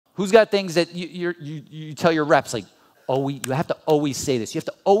Who's got things that you tell your reps, like, oh, you have to always say this. You have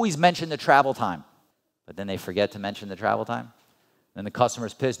to always mention the travel time. But then they forget to mention the travel time. Then the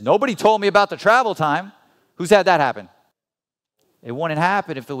customer's pissed. Nobody told me about the travel time. Who's had that happen? It wouldn't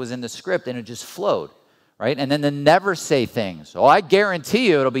happen if it was in the script and it just flowed, right? And then the never say things. Oh, I guarantee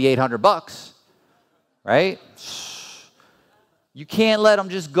you it'll be $800, right? You can't let them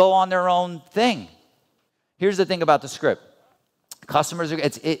just go on their own thing. Here's the thing about the script. Customers,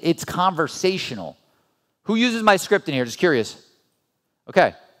 it's conversational. Who uses my script in here? Just curious.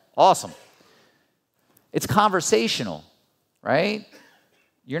 Okay, awesome. It's conversational, right?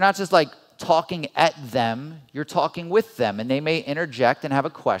 You're not just like talking at them, you're talking with them, and they may interject and have a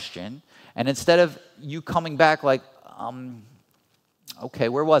question, and instead of you coming back like, okay,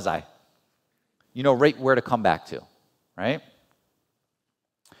 where was I? You know right where to come back to, right?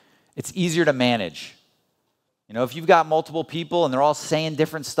 It's easier to manage. You know, if you've got multiple people and they're all saying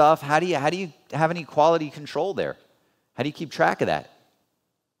different stuff, how do you have any quality control there? How do you keep track of that?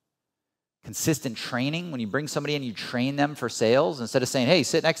 Consistent training. When you bring somebody in, you train them for sales. Instead of saying, hey,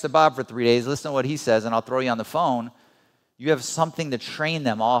 sit next to Bob for 3 days, listen to what he says, and I'll throw you on the phone, you have something to train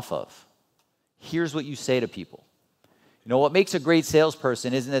them off of. Here's what you say to people. You know, what makes a great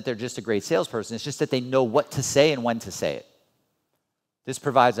salesperson isn't that they're just a great salesperson. It's just that they know what to say and when to say it. This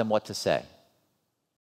provides them what to say.